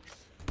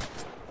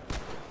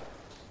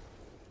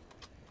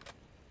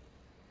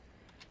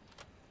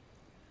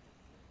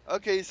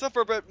 Okay, you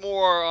suffer a bit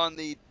more on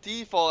the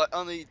default,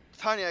 on the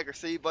tiny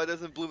accuracy, but it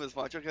doesn't bloom as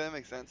much. Okay, that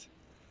makes sense.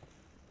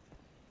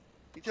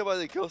 You can tell by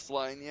the ghost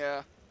line,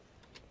 yeah.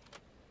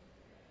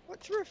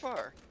 What's rate of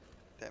fire?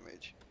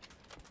 Damage.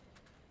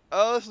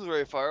 Oh, this is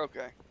rate of fire,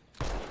 okay.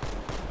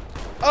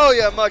 Oh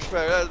yeah, much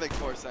better. That makes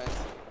more sense.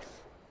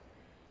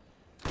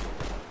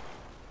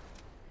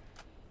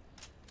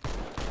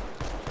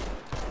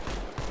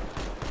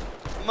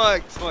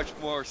 Makes much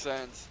more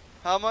sense.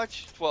 How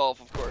much? 12,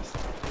 of course.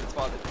 It's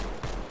spotted.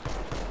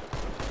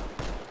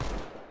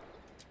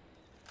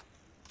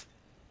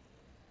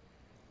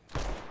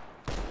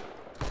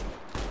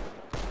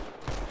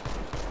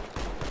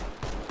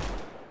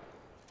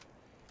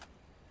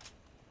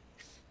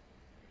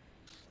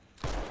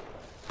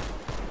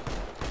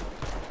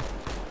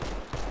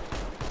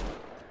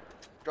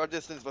 Draw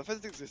distance, but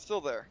physics is still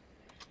there.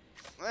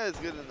 That is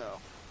good to know.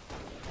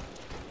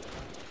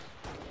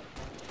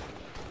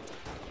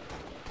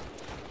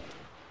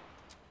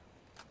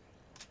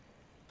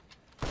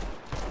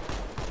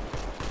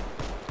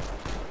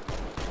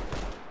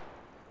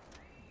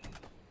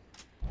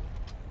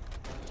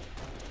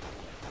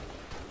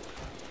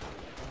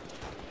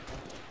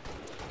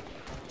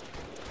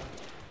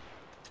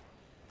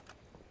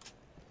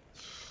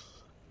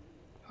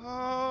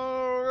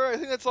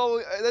 that's all.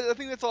 I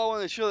think that's all I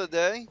want to show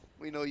today.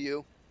 We know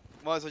you.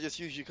 Might as well just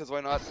use you because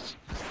why not?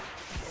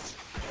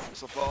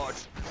 Missile pod.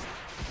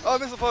 Oh,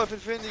 missile pod with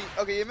infinity.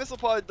 Okay, yeah, missile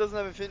pod doesn't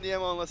have infinity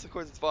ammo unless, of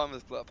course, it's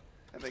bottomless club.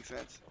 That makes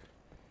sense.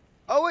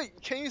 Oh wait,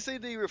 can you see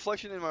the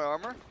reflection in my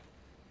armor?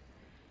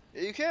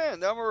 Yeah, you can.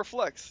 The armor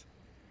reflects.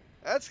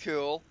 That's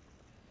cool.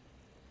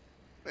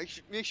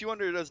 Makes you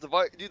wonder,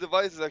 do the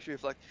visors actually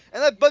reflect?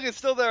 And that bug is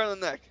still there on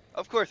the neck.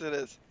 Of course it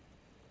is.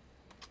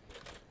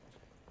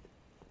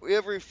 We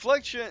have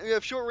reflection. We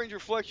have short range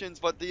reflections,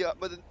 but the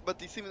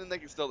seam in the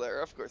neck is still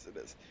there. Of course it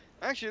is.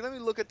 Actually, let me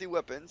look at the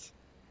weapons.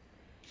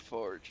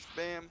 Forge.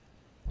 Bam.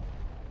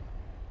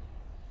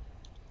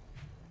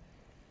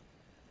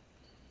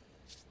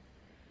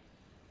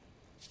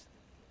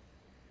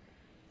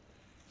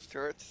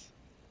 Turrets.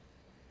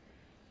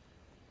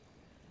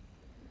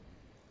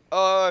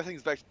 Oh,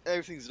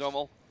 everything's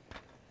normal.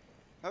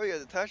 How we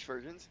got attached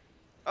versions?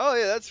 Oh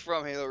yeah, that's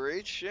from Halo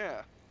Reach.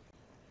 Yeah.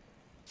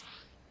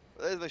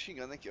 Well, that is a machine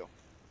gun. Thank you.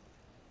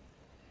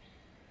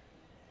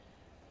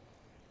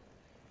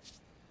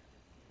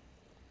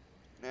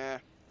 Nah.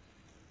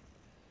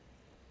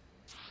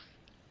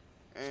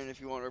 And if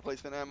you want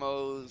replacement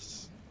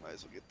ammos, might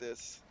as well get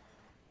this.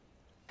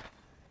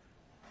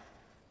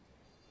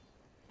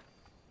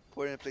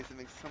 Put it in a place that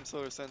makes some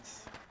sort of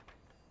sense.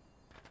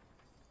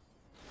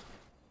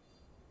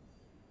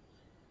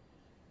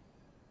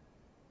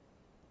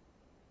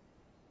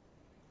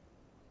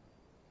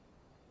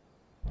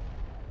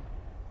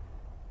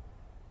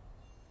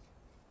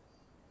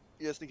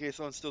 Just in case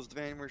someone steals the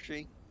vending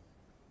machine.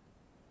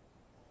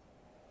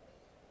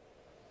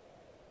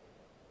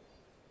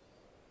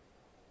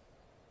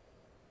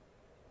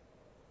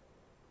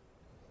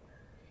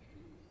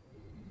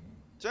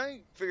 Trying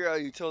to figure out how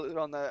you tilt it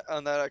on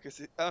that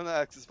axis,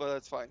 but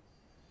that's fine.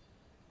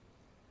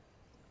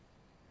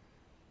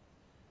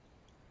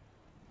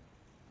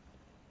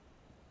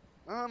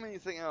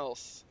 Anything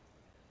else?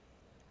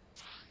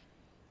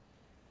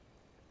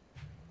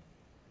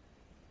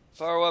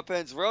 Power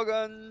weapons,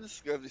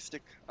 railguns, gravity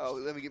stick. Oh,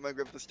 let me get my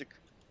gravity stick.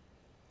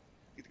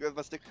 Get the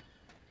gravity stick.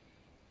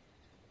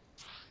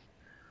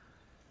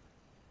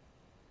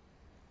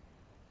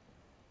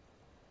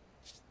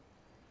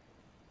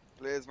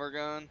 Plasma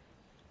gun.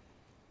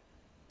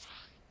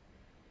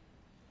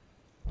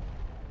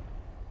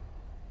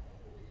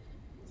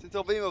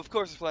 Since Beam, of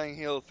course, is playing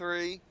Halo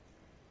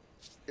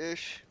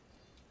 3-ish.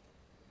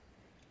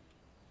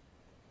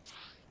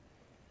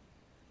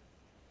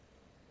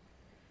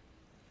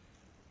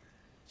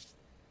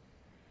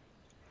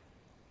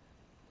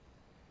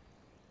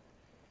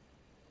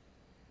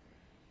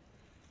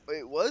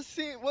 Wait,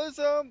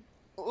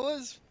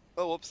 oh,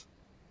 whoops.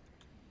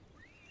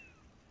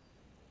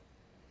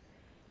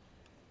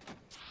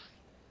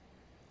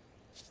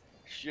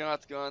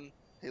 Shotgun.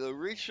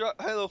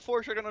 Halo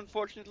 4 shotgun,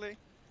 unfortunately.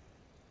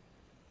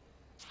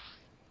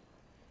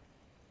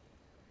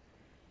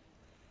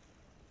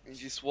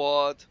 NG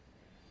SWAT.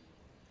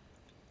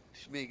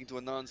 Should make it into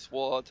a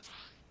non-SWAT.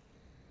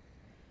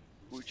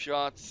 Boot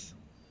shots.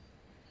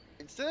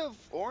 Instead of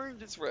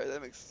orange, it's red.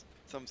 That makes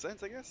some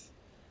sense, I guess.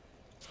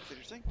 That's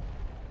interesting.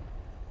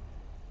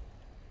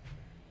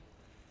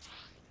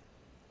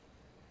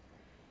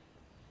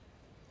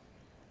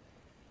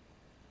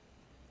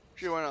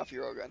 Sure, why not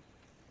Hero gun?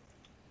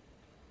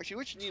 Actually,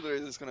 which needler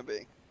is this gonna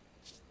be?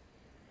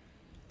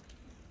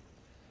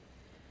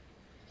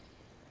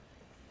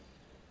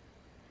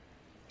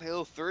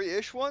 Halo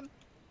 3-ish one?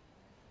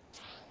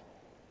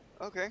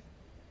 Okay.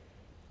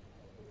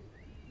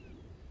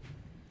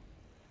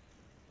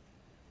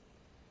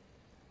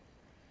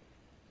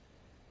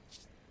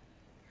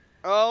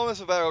 Oh,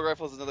 missile battle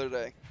rifles another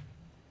day.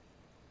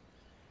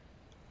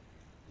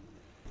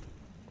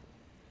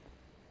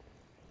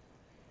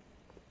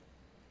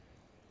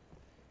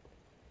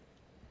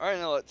 Alright,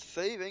 now let's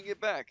save and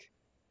get back.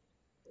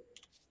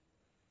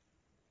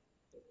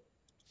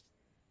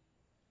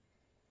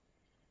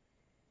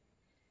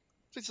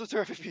 Please don't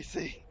turn off your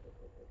PC.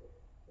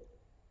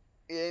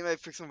 Yeah, you might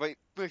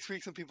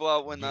freak some people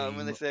out when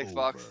they say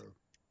Xbox.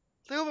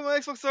 They open my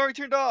Xbox already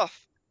turned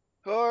off.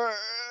 Or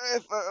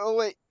if oh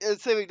wait,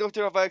 it's saying don't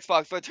turn off my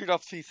Xbox, but I turned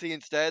off the PC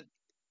instead.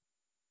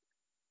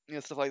 You know,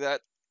 stuff like that.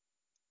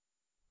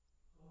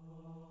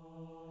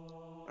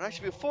 And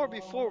actually,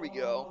 before we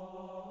go,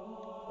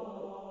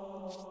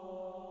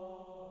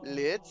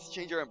 let's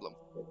change our emblem.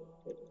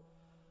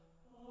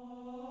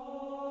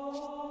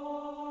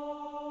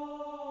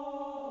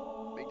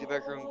 Make the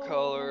background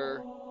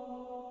color.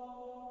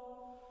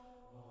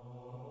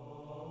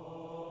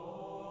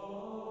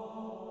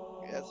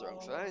 Yeah, that's the wrong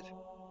side.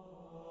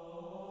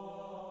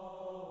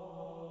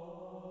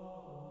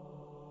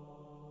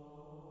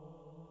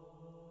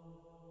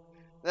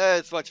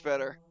 That's much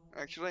better.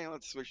 Actually,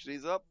 let's switch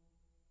these up.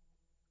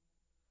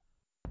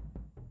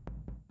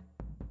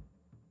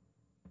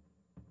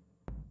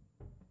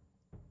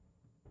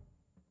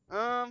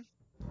 You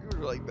would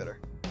like better.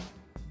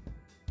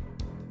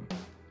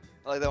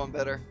 I like that one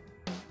better.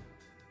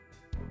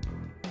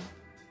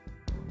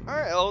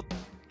 Alright, I'll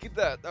keep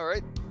that.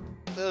 Alright.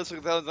 That looks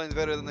like 1,000 times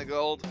better than the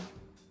gold.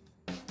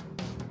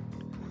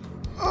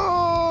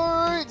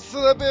 Alright,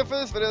 so that'll be it for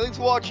this video. Thanks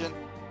for watching.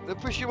 I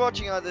appreciate you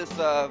watching on this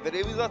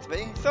video. It means a lot to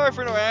me. Sorry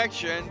for no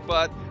action,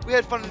 but we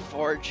had fun in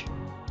Forge.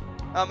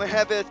 I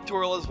have a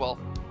tutorial as well.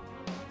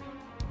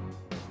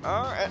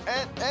 Alright,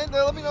 and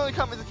let me know in the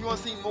comments if you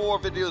want to see more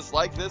videos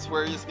like this,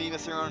 where just me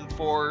messing around in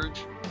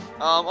Forge.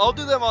 I'll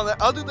do them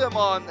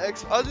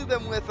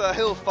with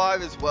Halo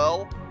 5 as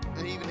well,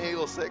 and even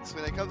Halo 6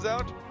 when it comes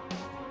out.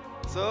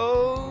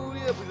 So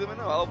yeah, please let me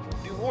know. I'll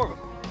do more of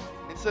them.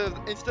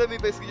 Instead of me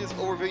basically just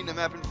overviewing the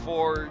map in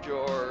Forge,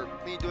 or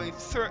me looking at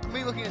certain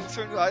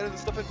items and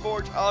stuff in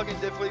Forge, I can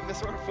definitely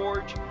mess around in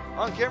Forge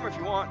on camera if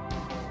you want.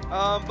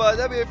 But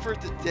that'll be it for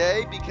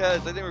today,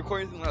 because I didn't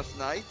record anything last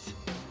night.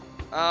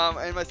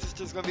 And my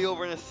sister's gonna be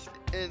over in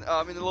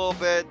a little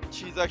bit.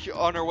 She's actually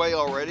on her way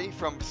already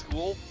from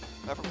school,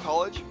 from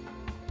college.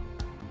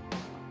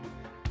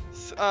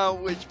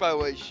 Which, by the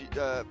way, she's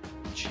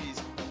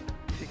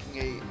picking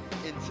a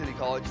in-city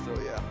college, so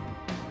yeah.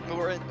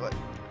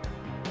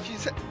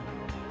 She's a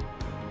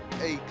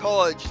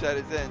college that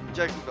is in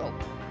Jacksonville,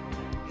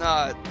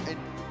 not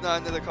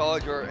another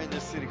college or in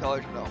the city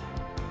college. No.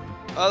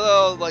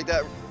 Although, like,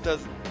 that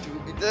does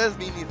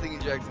mean anything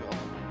in Jacksonville.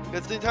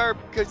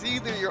 Because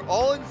either you're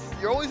always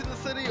in the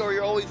city, or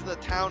you're always in the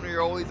town, or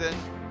you're always in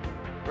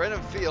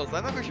random fields.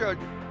 I'm not very sure.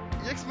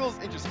 Jacksonville's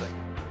interesting,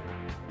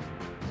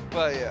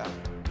 but yeah.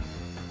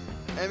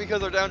 And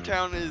because our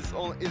downtown is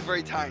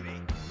very tiny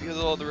because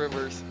of all the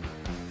rivers.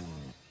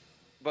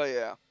 But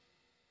yeah.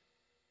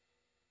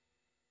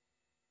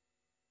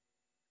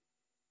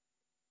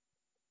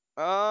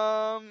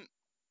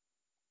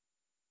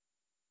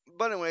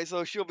 But anyway,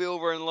 so she'll be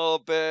over in a little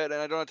bit,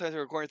 and I don't have time to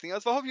record anything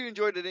else. But I hope you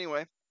enjoyed it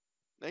anyway.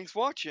 Thanks for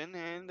watching,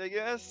 and I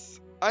guess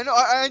I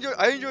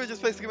enjoy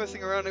just basically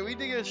messing around, and we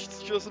did get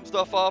to show some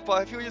stuff off.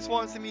 But if you just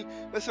want to see me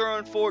mess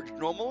around Forge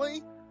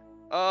normally,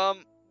 I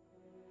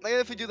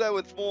definitely do that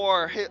with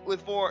more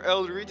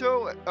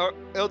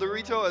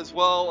Eldorado as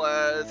well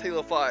as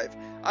Halo 5.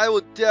 I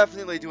will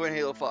definitely do in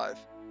Halo 5.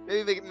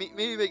 Maybe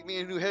make me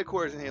a new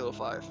headquarters in Halo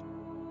 5.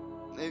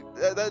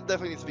 That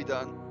definitely needs to be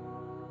done.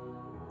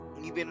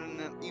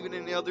 Even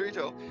in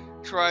Eldorado,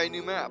 try a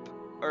new map,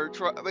 or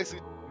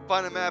basically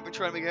find a map and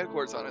try to make a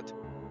headquarters on it.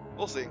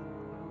 We'll see.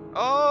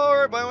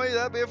 Alright, by the way,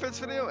 that'll be it for this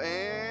video,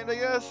 and I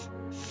guess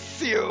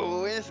see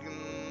you in the next